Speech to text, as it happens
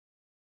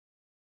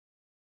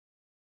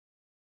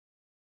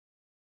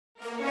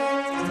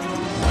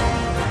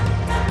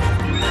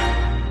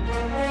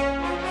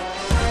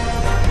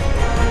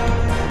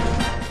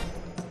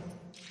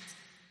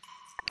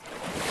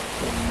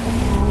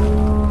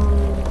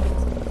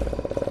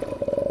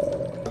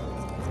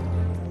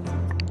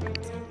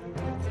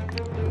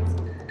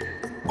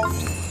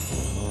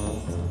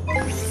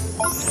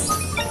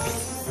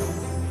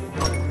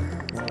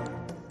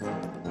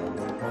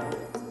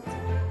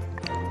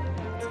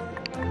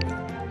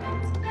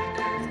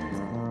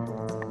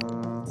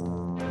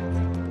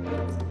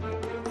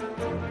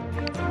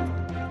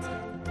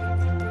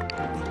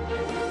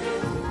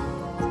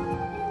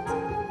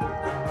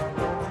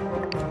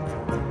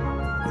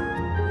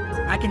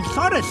I can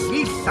sort of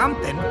see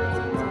something.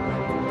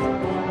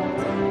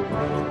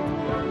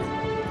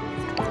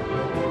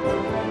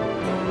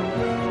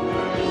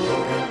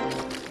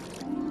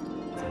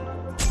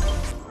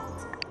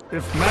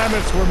 If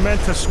mammoths were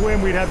meant to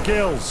swim, we'd have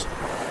gills.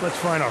 Let's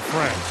find our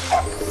friends.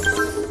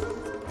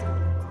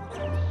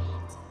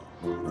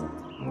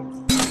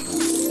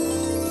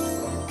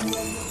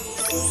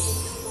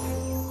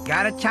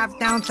 Gotta chop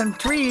down some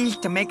trees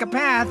to make a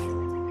path.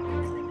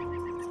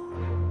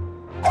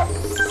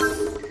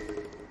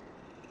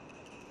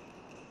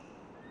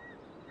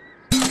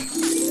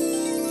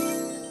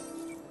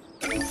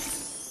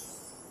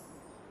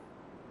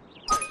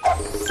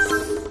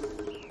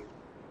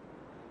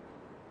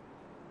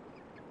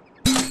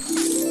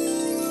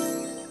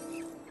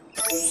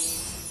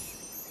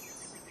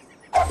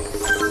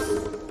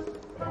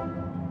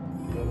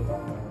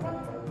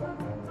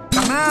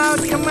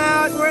 Come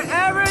out,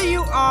 wherever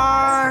you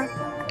are!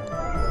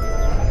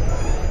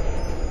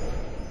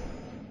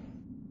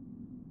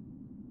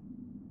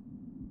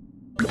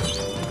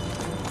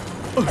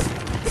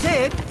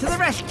 Sid, to the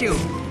rescue!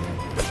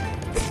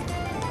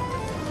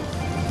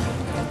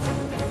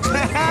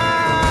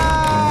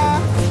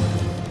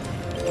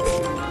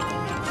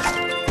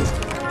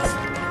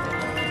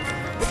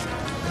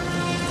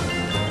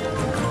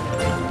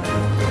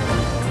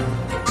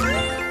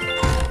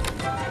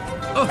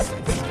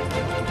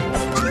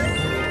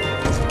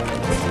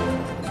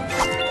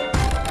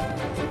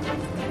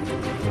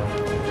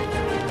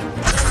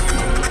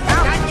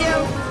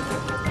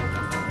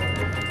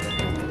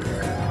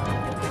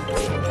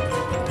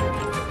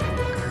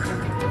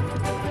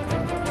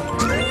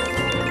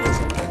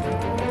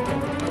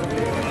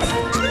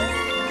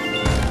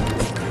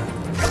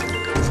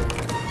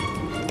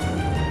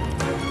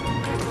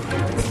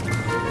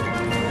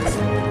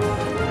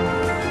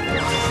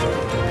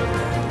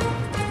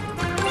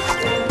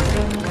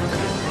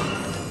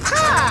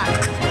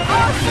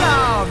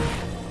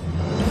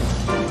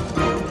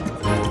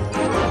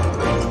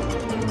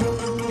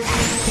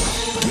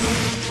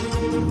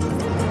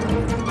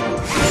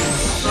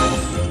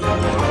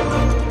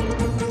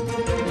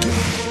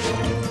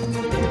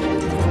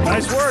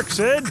 Nice work,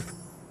 Sid.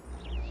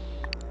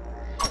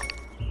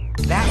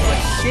 That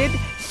was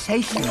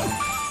Sid-sational.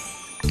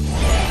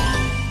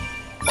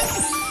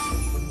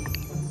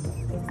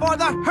 For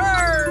the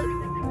herd!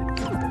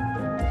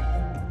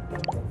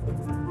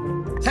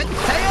 Set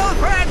sail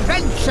for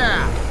adventure!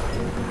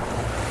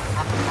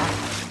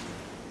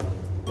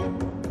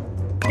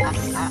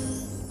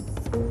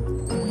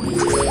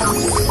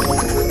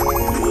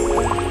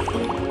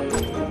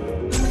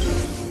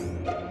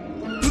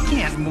 He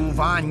can't move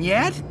on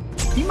yet.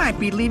 He might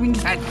be leaving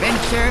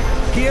adventure.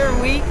 Here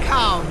we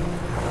come.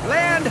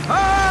 Land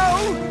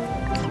ho!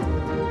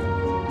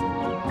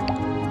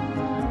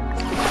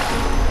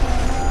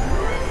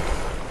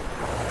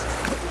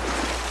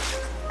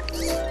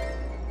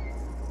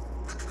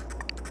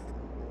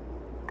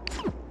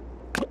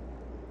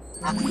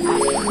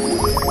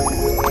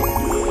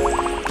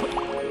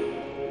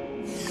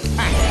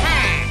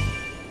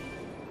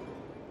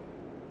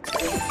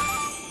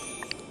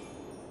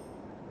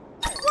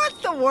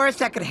 What's the worst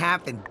that could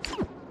happen?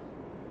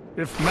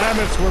 If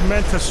mammoths were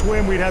meant to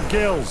swim, we'd have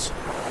gills.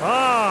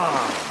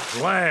 Ah,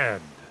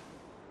 land.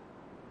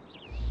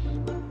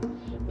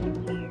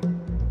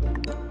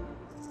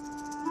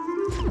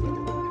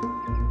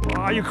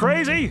 Are you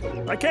crazy?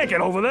 I can't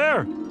get over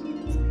there.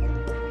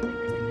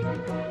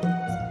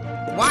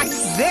 Watch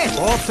this!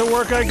 Off to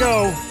work I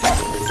go.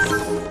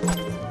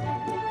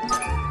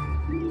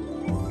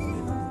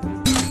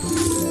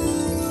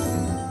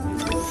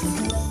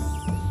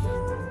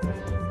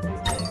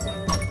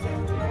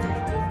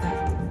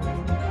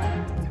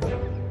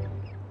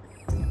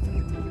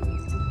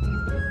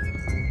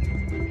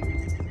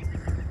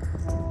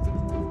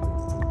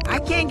 I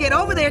can't get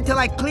over there till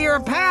I clear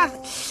a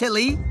path,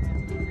 silly.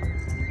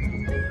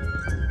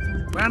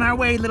 We're on our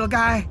way, little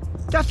guy.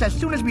 Just as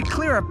soon as we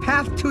clear a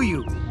path to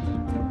you.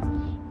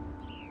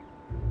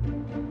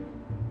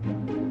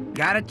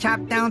 Gotta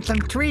chop down some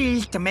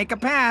trees to make a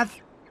path.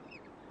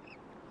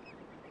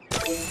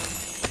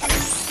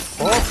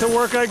 Off to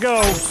work I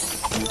go.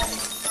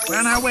 We're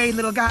on our way,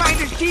 little guy.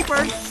 Finders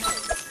keepers.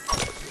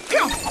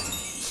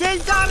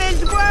 Sid's on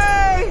his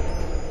way!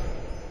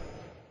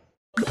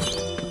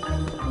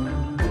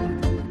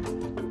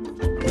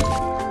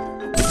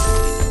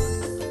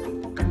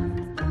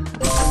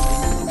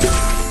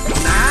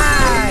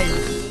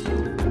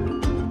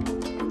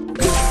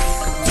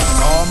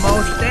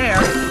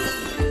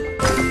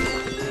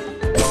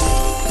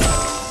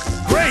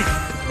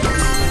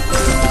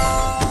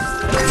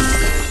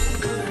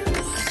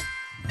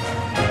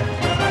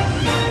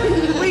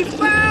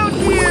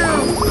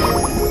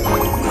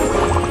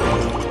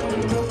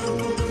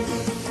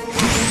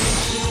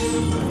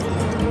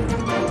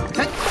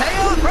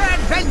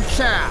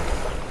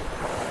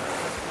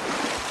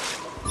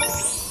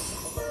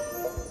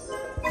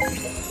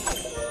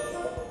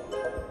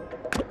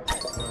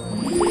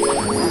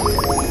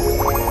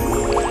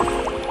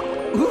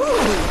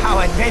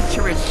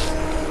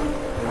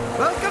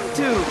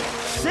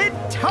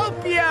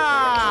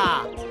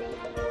 Zootopia!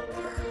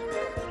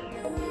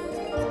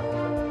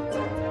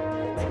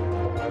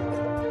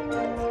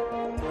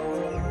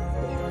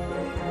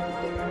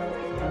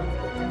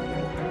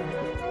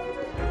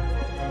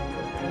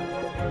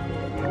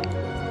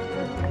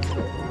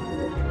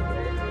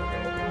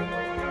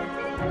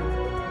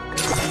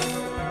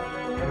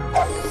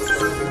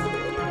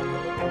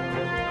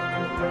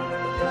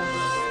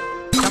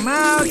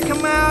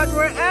 Come out,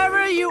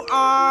 wherever you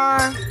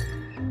are.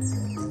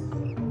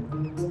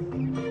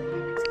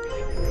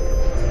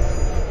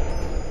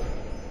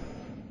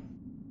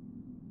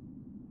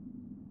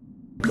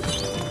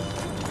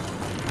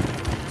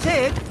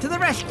 Sid, to the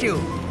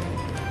rescue.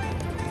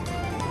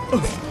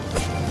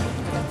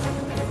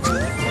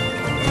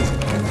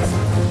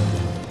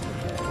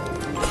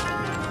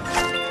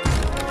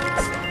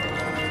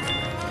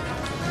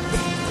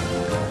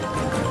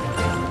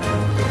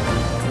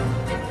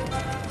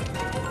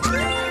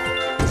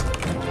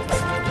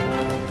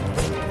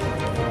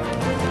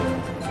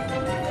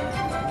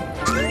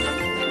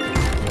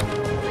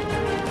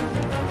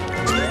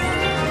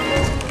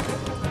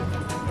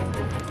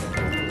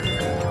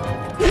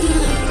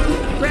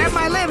 Grab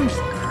my limbs!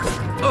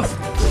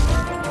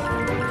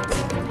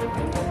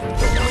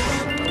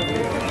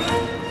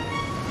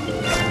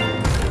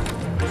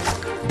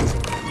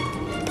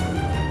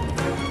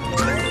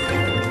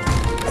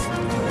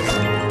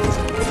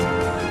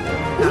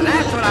 Now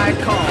that's what I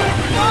call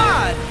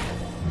fun!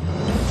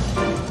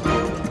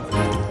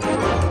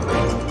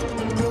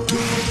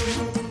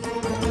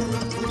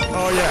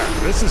 Oh yeah,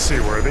 this is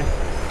seaworthy.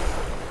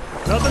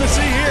 Nothing to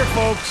see here,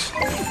 folks.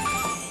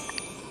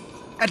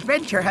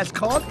 Adventure has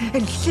called,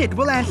 and Sid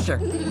will answer.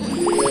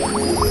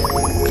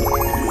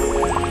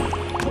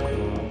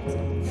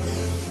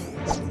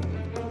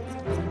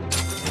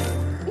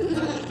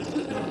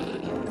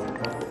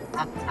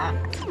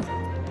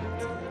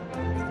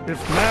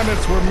 If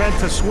mammoths were meant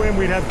to swim,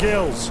 we'd have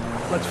gills.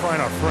 Let's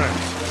find our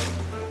friends.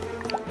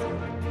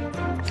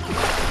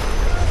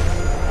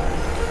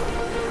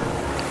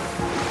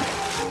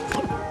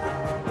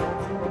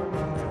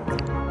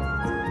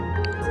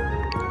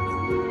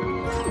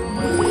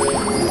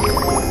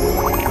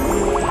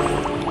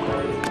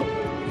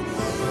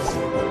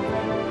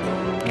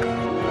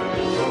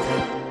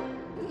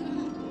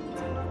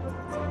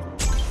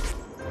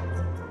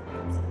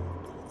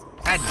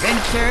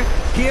 Adventure,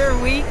 here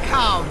we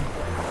come.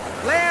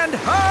 Land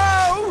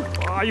ho!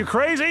 Are you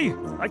crazy?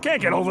 I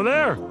can't get over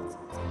there.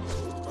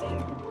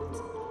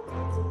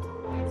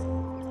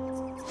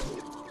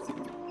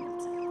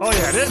 Oh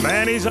yeah, this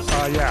man, he's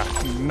yeah,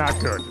 not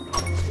good.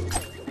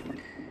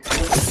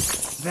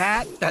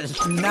 That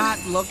does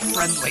not look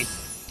friendly.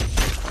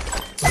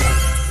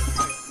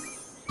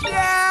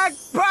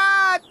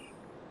 Jackpot!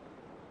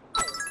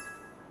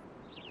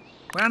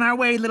 We're on our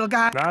way, little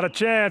guy. Not a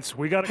chance.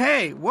 We got.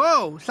 Hey,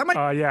 whoa! Someone.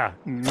 Yeah,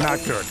 not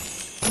good.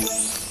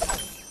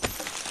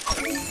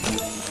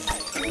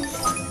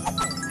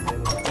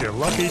 Your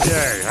lucky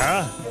day,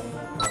 huh?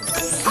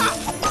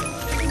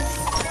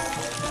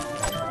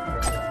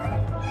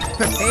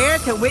 Prepare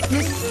to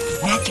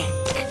witness magic.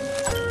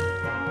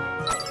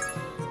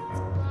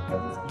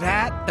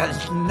 That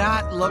does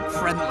not look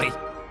friendly.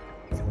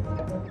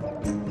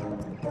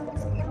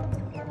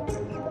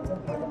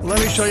 Let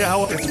me show you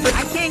how it's.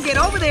 I can't get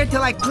over there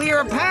till I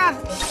clear a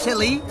path,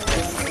 silly.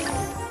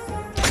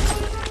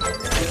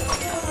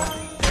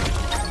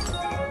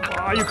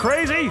 Are you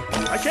crazy?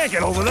 I can't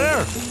get over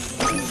there.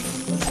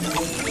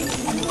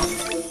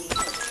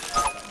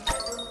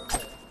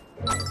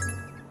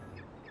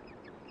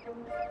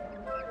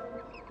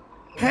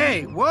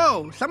 Hey,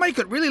 whoa! Somebody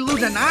could really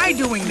lose an eye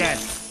doing that.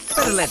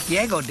 Better let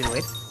Diego do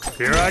it.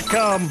 Here I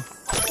come.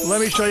 Let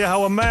me show you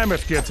how a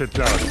mammoth gets it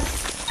done.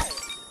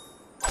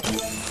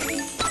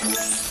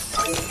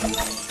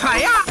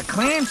 Hiya! A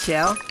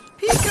clamshell?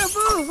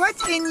 Peekaboo,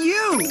 what's in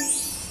you?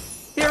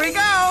 Here we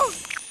go!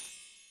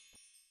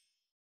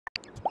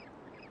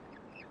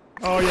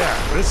 Oh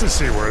yeah, this is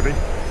seaworthy.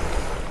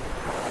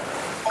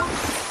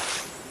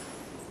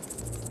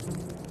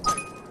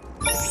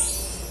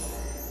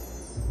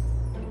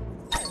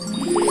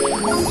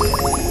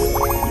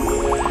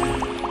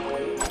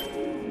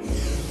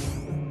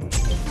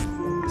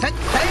 Set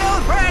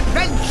sail for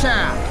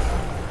adventure!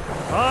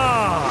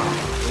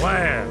 Ah,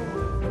 land.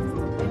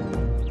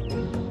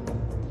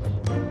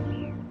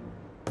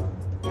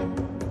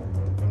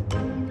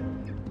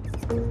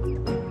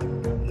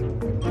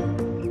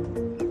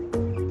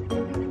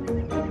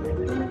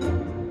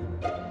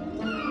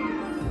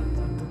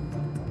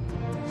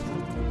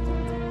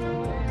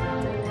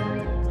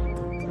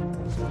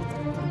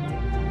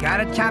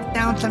 Gotta chop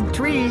down some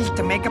trees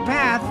to make a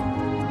path.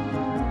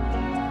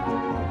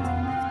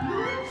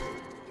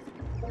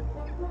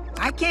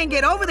 I can't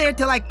get over there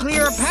till I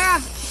clear a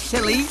path,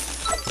 silly.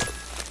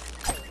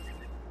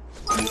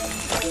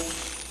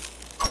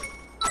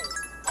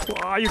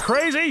 Are you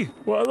crazy?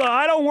 Well,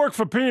 I don't work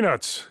for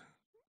peanuts.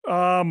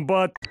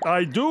 But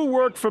I do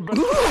work for...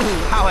 Ooh,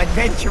 how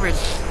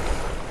adventurous.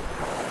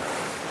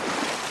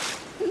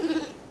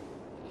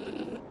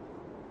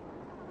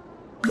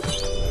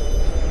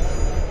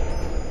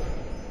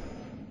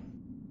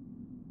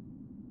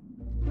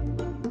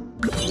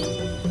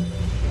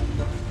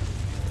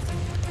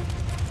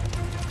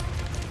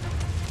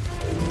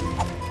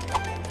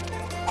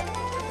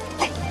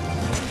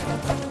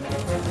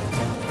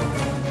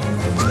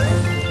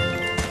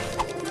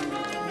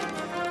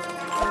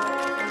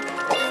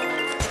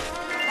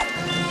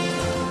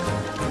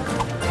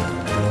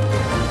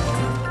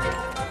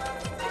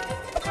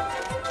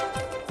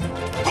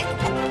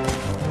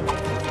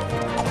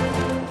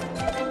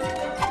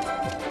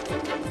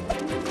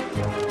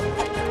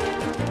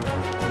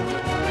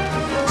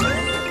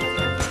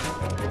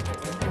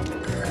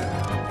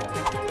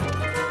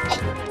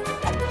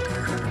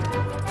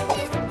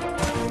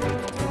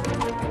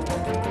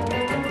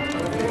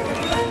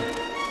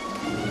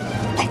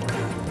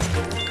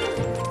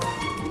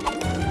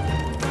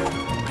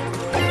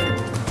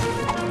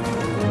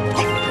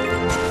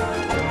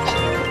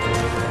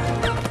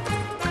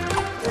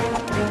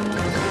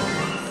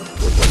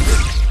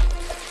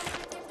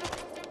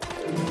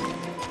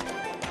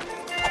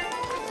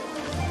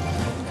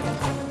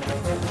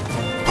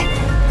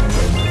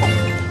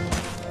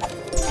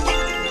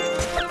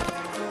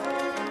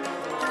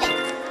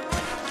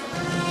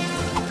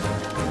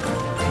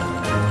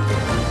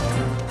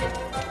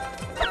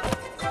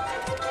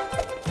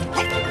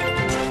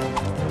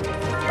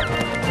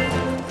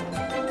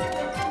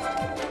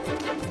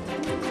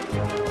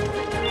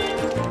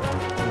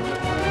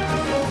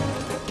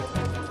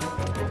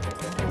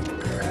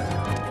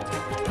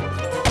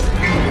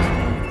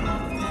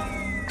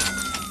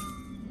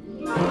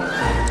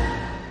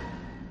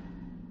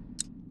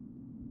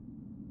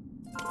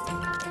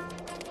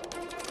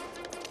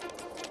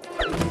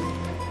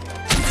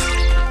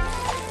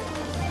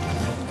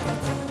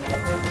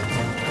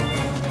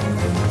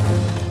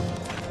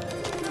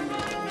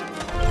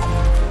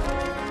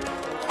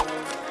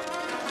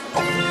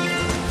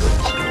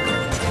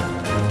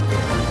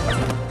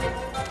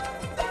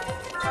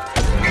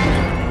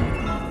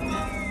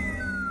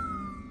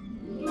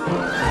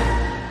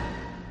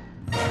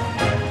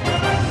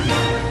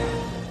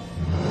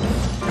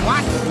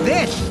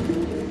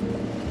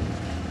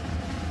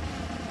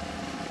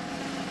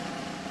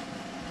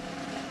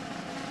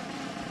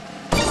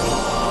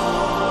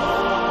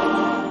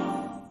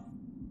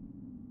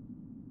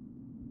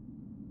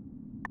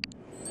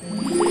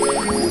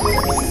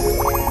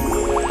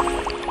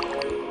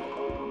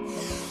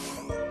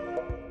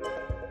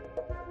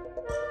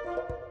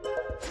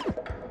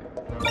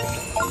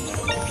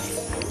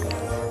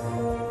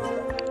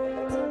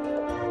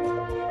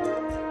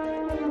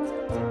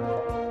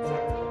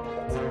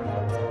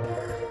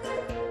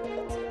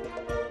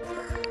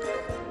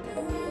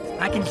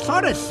 can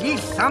sort of see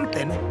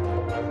something.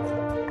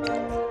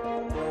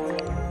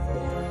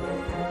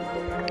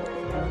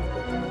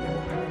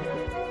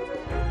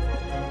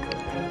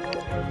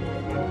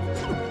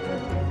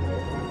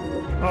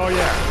 Oh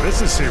yeah,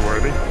 this is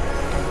seaworthy.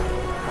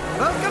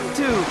 Welcome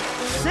to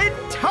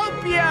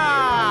Sitopia!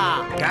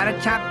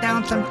 Gotta chop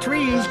down some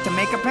trees to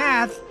make a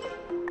path.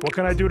 What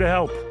can I do to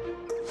help?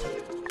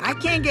 I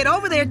can't get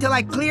over there till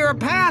I clear a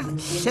path,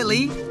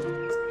 silly.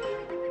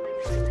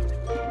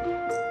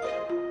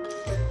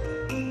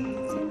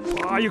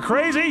 Are you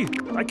crazy?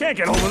 I can't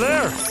get over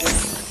there.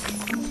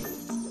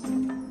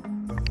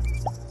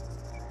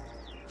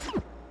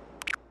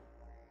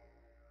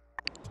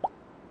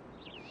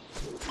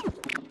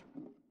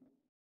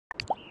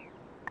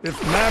 If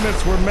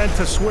mammoths were meant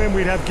to swim,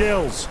 we'd have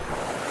gills.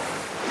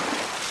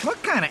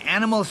 What kind of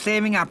animal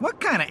saving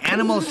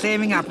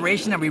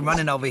operation are we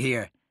running over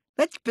here?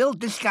 Let's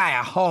build this guy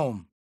a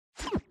home.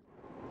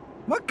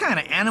 What kind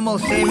of animal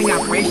saving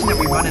operation are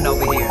we running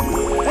over here?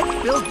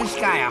 Let's build this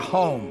guy a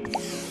home.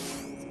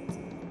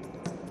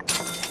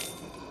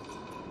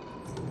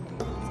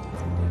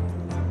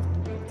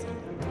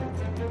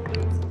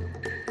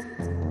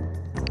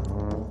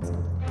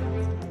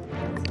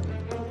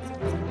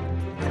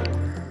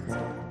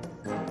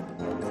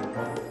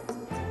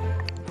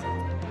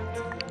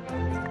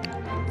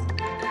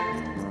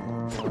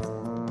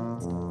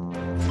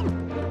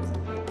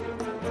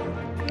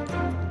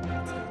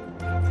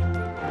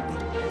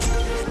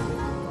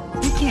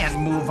 We can't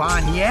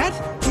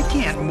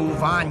move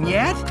on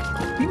yet.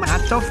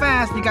 Not so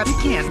fast. We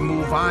can't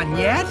move on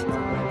yet.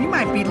 We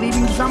might be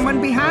leaving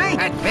someone behind.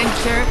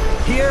 Adventure,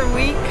 here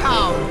we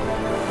come.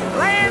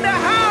 Land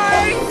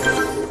ahoy!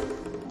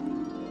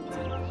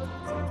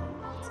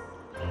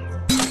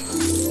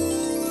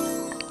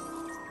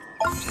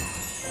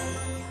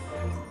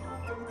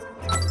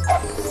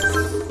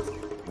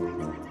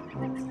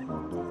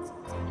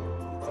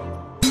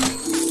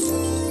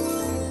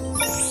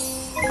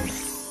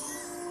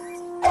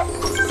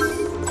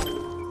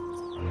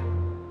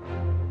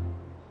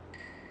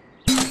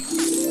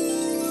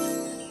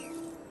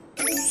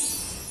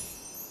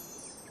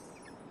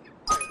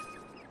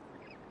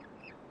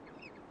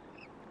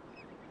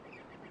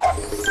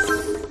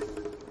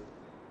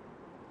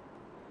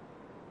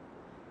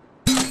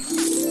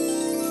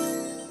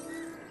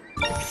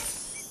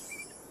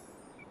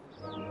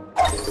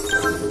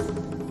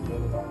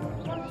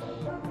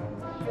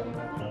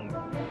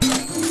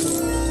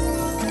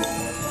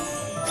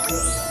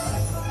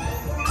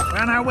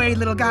 We're on our way,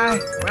 little guy.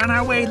 We're on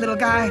our way, little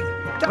guy.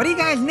 What do you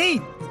guys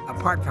need?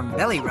 Apart from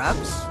belly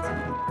rubs.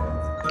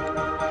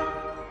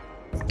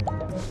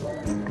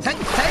 Set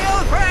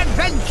sail for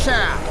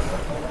adventure!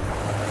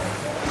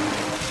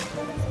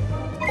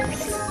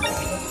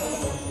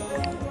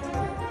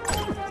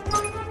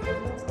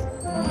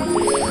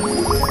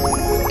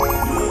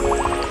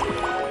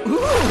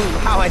 Ooh,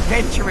 how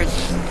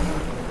adventurous.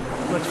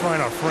 Let's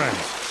find our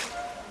friends.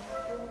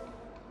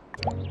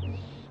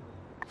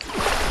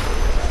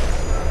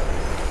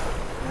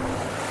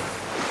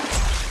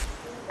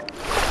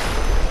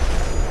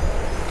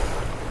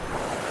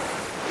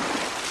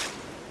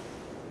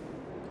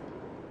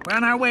 We're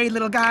on our way,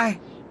 little guy.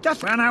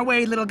 Just on our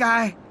way, little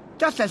guy.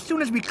 Just as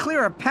soon as we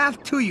clear a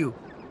path to you.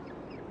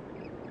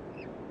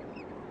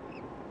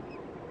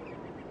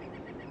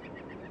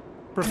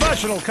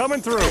 Professional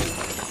coming through.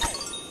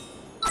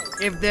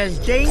 If there's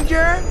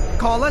danger,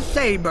 call a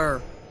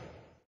saber.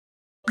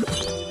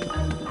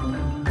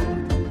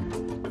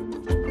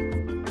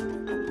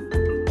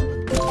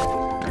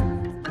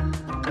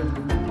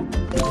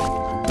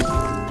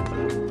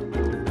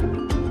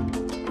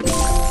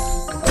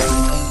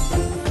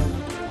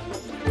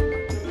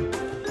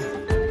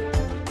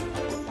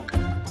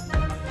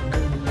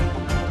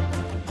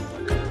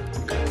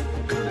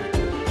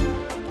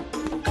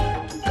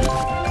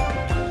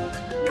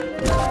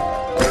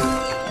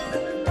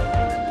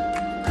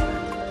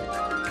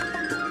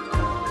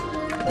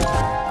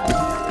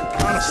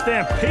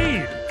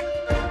 Stampede!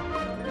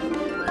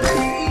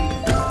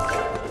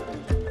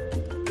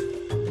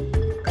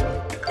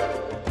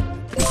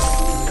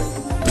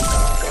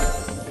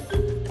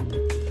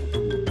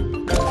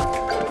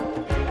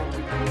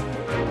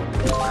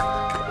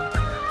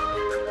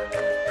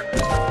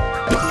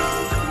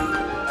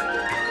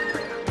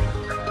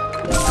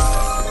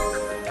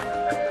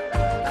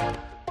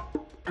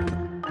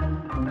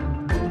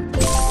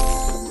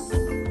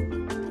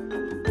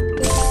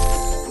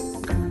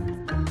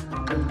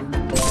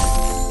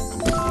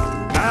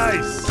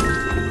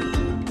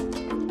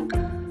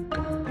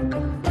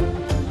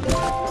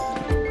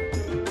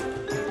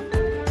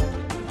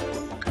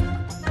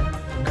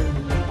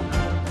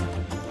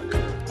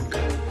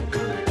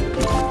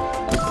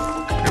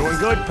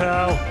 Good,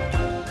 pal.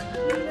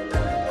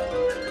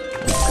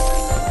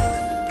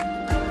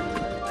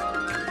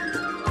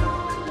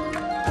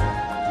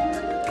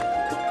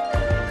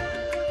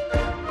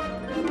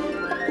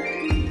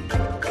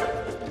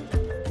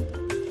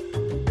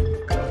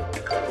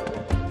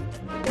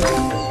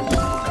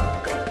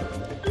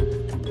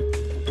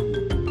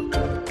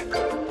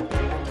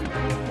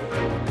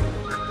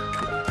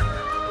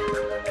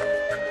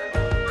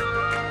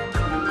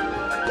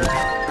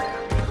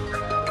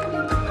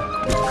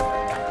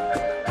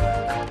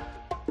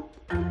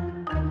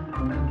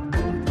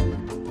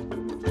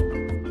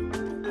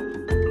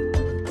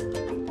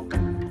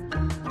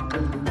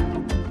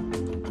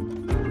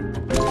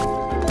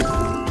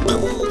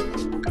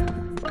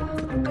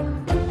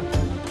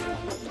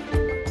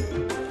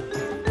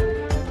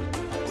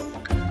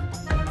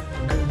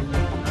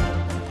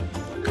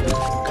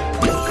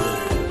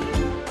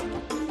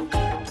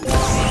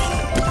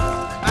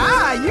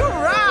 You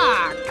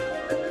rock!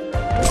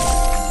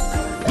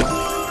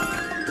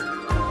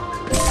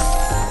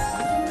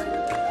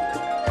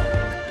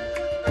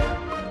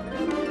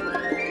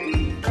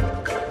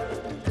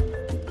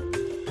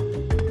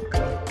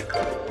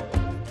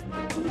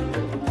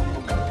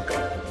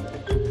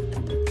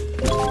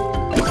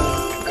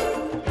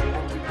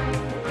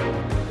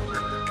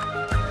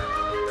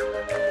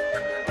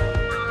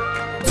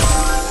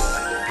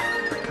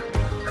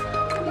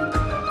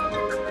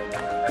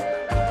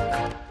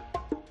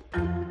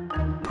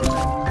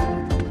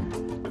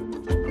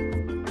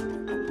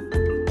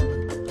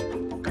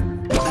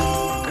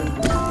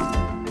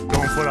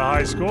 For a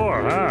high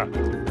score, huh?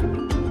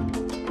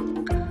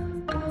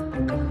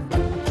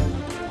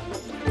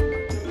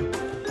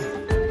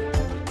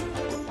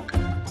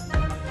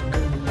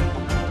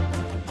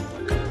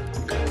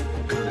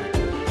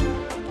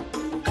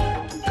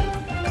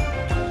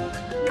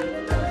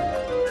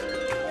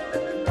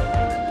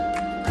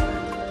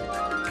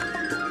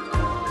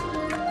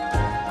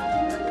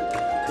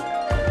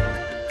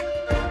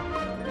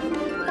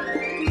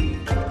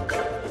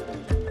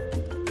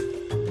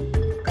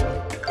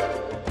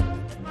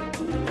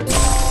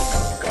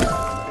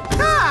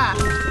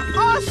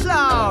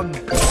 Awesome!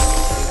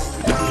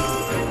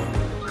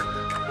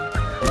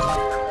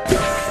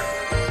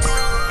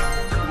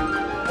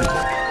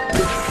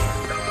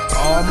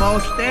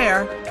 Almost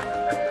there.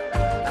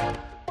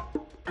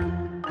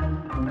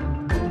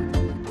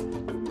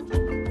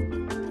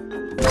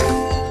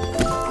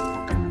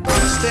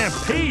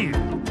 Stampede!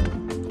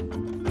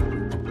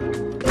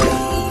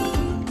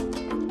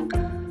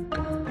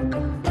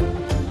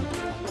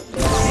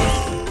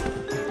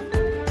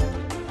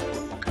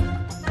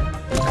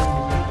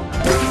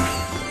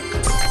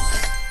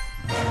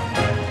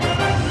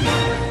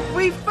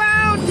 We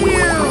found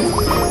you!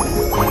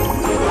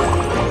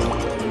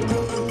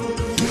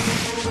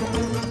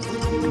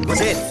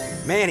 Sid,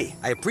 Manny,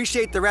 I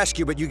appreciate the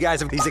rescue, but you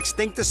guys have these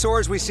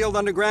extinctosaurs we sealed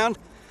underground?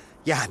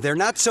 Yeah, they're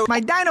not so... My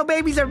dino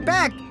babies are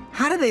back!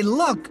 How do they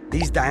look?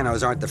 These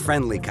dinos aren't the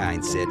friendly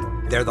kind, Sid.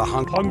 They're the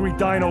Hungry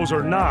dinos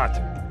or not,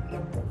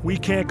 we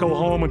can't go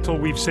home until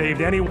we've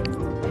saved anyone.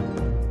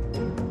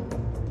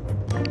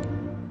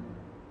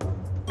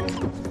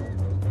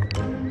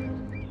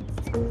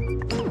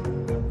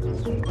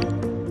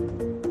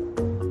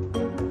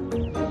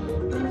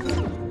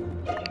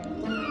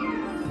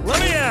 Let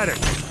me at it!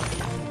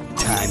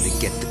 Time to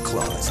get the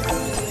claws out.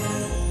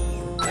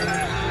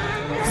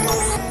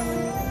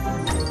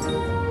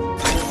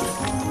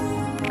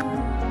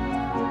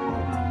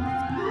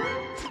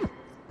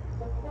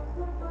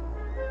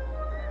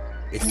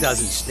 It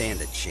doesn't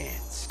stand a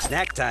chance.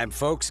 Snack time,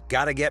 folks.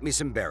 Gotta get me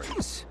some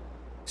berries.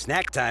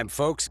 Snack time,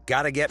 folks.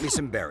 Gotta get me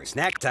some berries.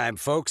 Snack time,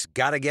 folks.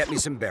 Gotta get me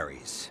some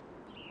berries.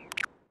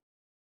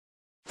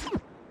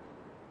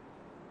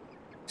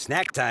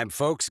 Snack time,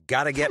 folks.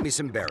 Gotta get me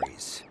some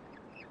berries.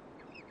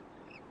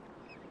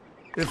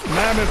 If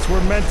mammoths were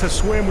meant to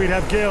swim, we'd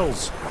have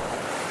gills.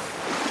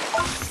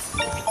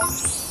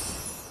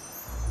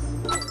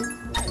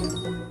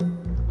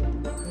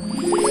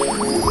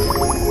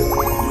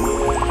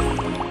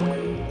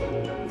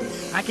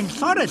 I can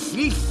sort of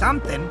see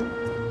something.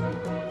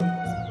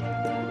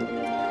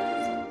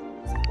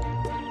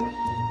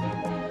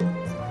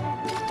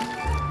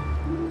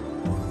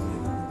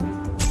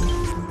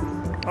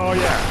 Oh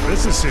yeah,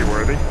 this is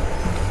seaworthy.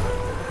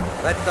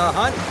 Let the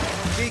hunt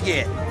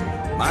begin.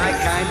 My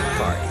kind of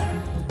party.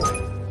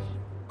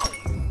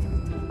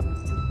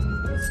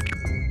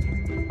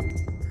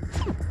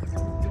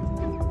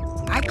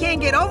 I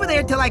can't get over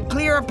there till I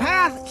clear a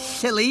path,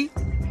 silly.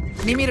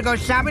 Need me to go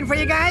shopping for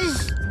you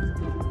guys?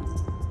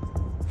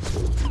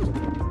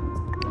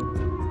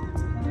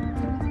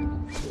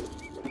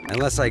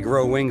 Unless I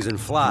grow wings and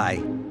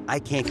fly, I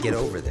can't get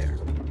over there.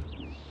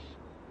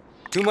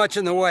 Too much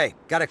in the way.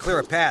 Gotta clear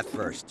a path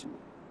first.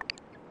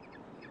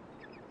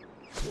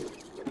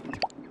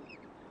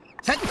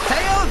 Set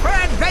sail for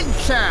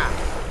adventure!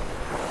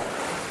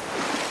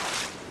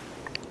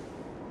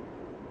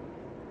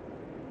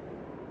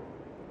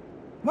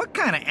 What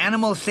kind of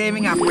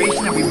animal-saving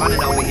operation are we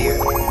running over here?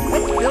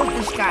 Let's build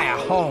this guy a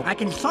home. I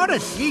can sort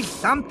of see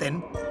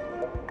something.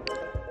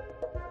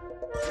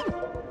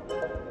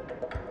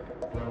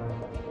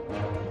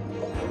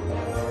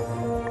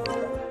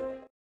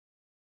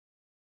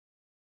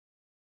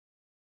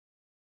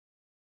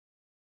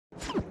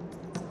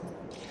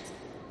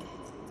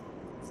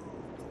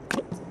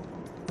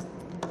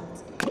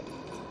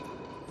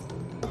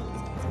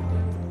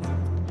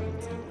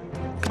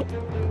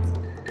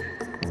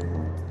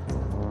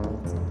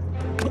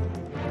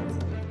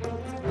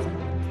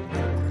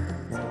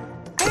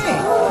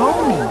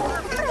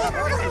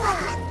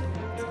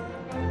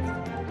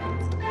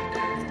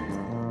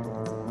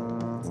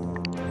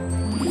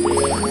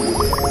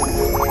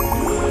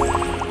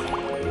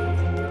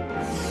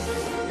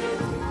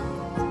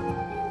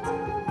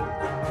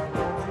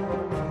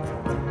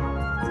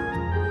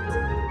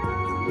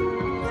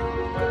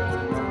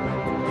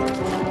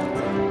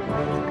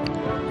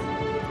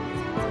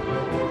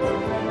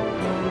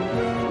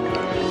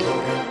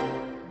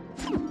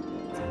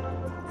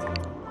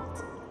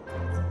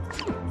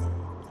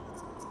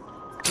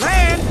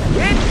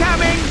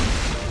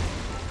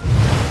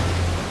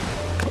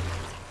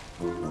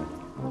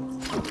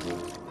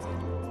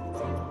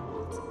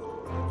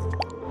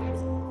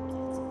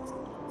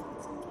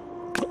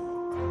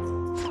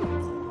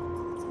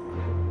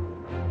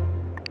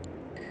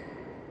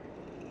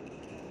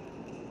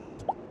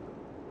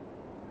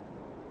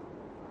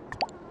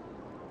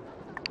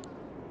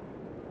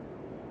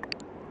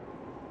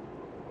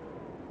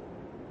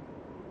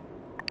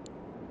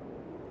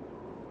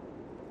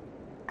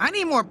 I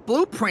need more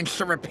blueprints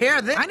to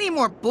repair this. I need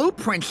more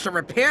blueprints to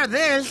repair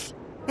this.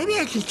 Maybe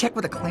I should check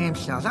with the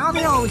clamshells. Oh,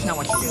 they always know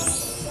what to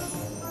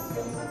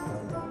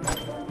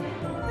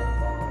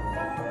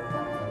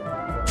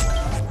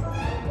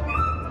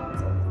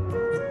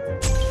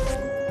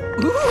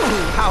do.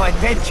 Ooh, how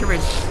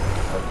adventurous.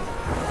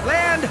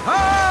 Land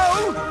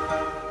ho!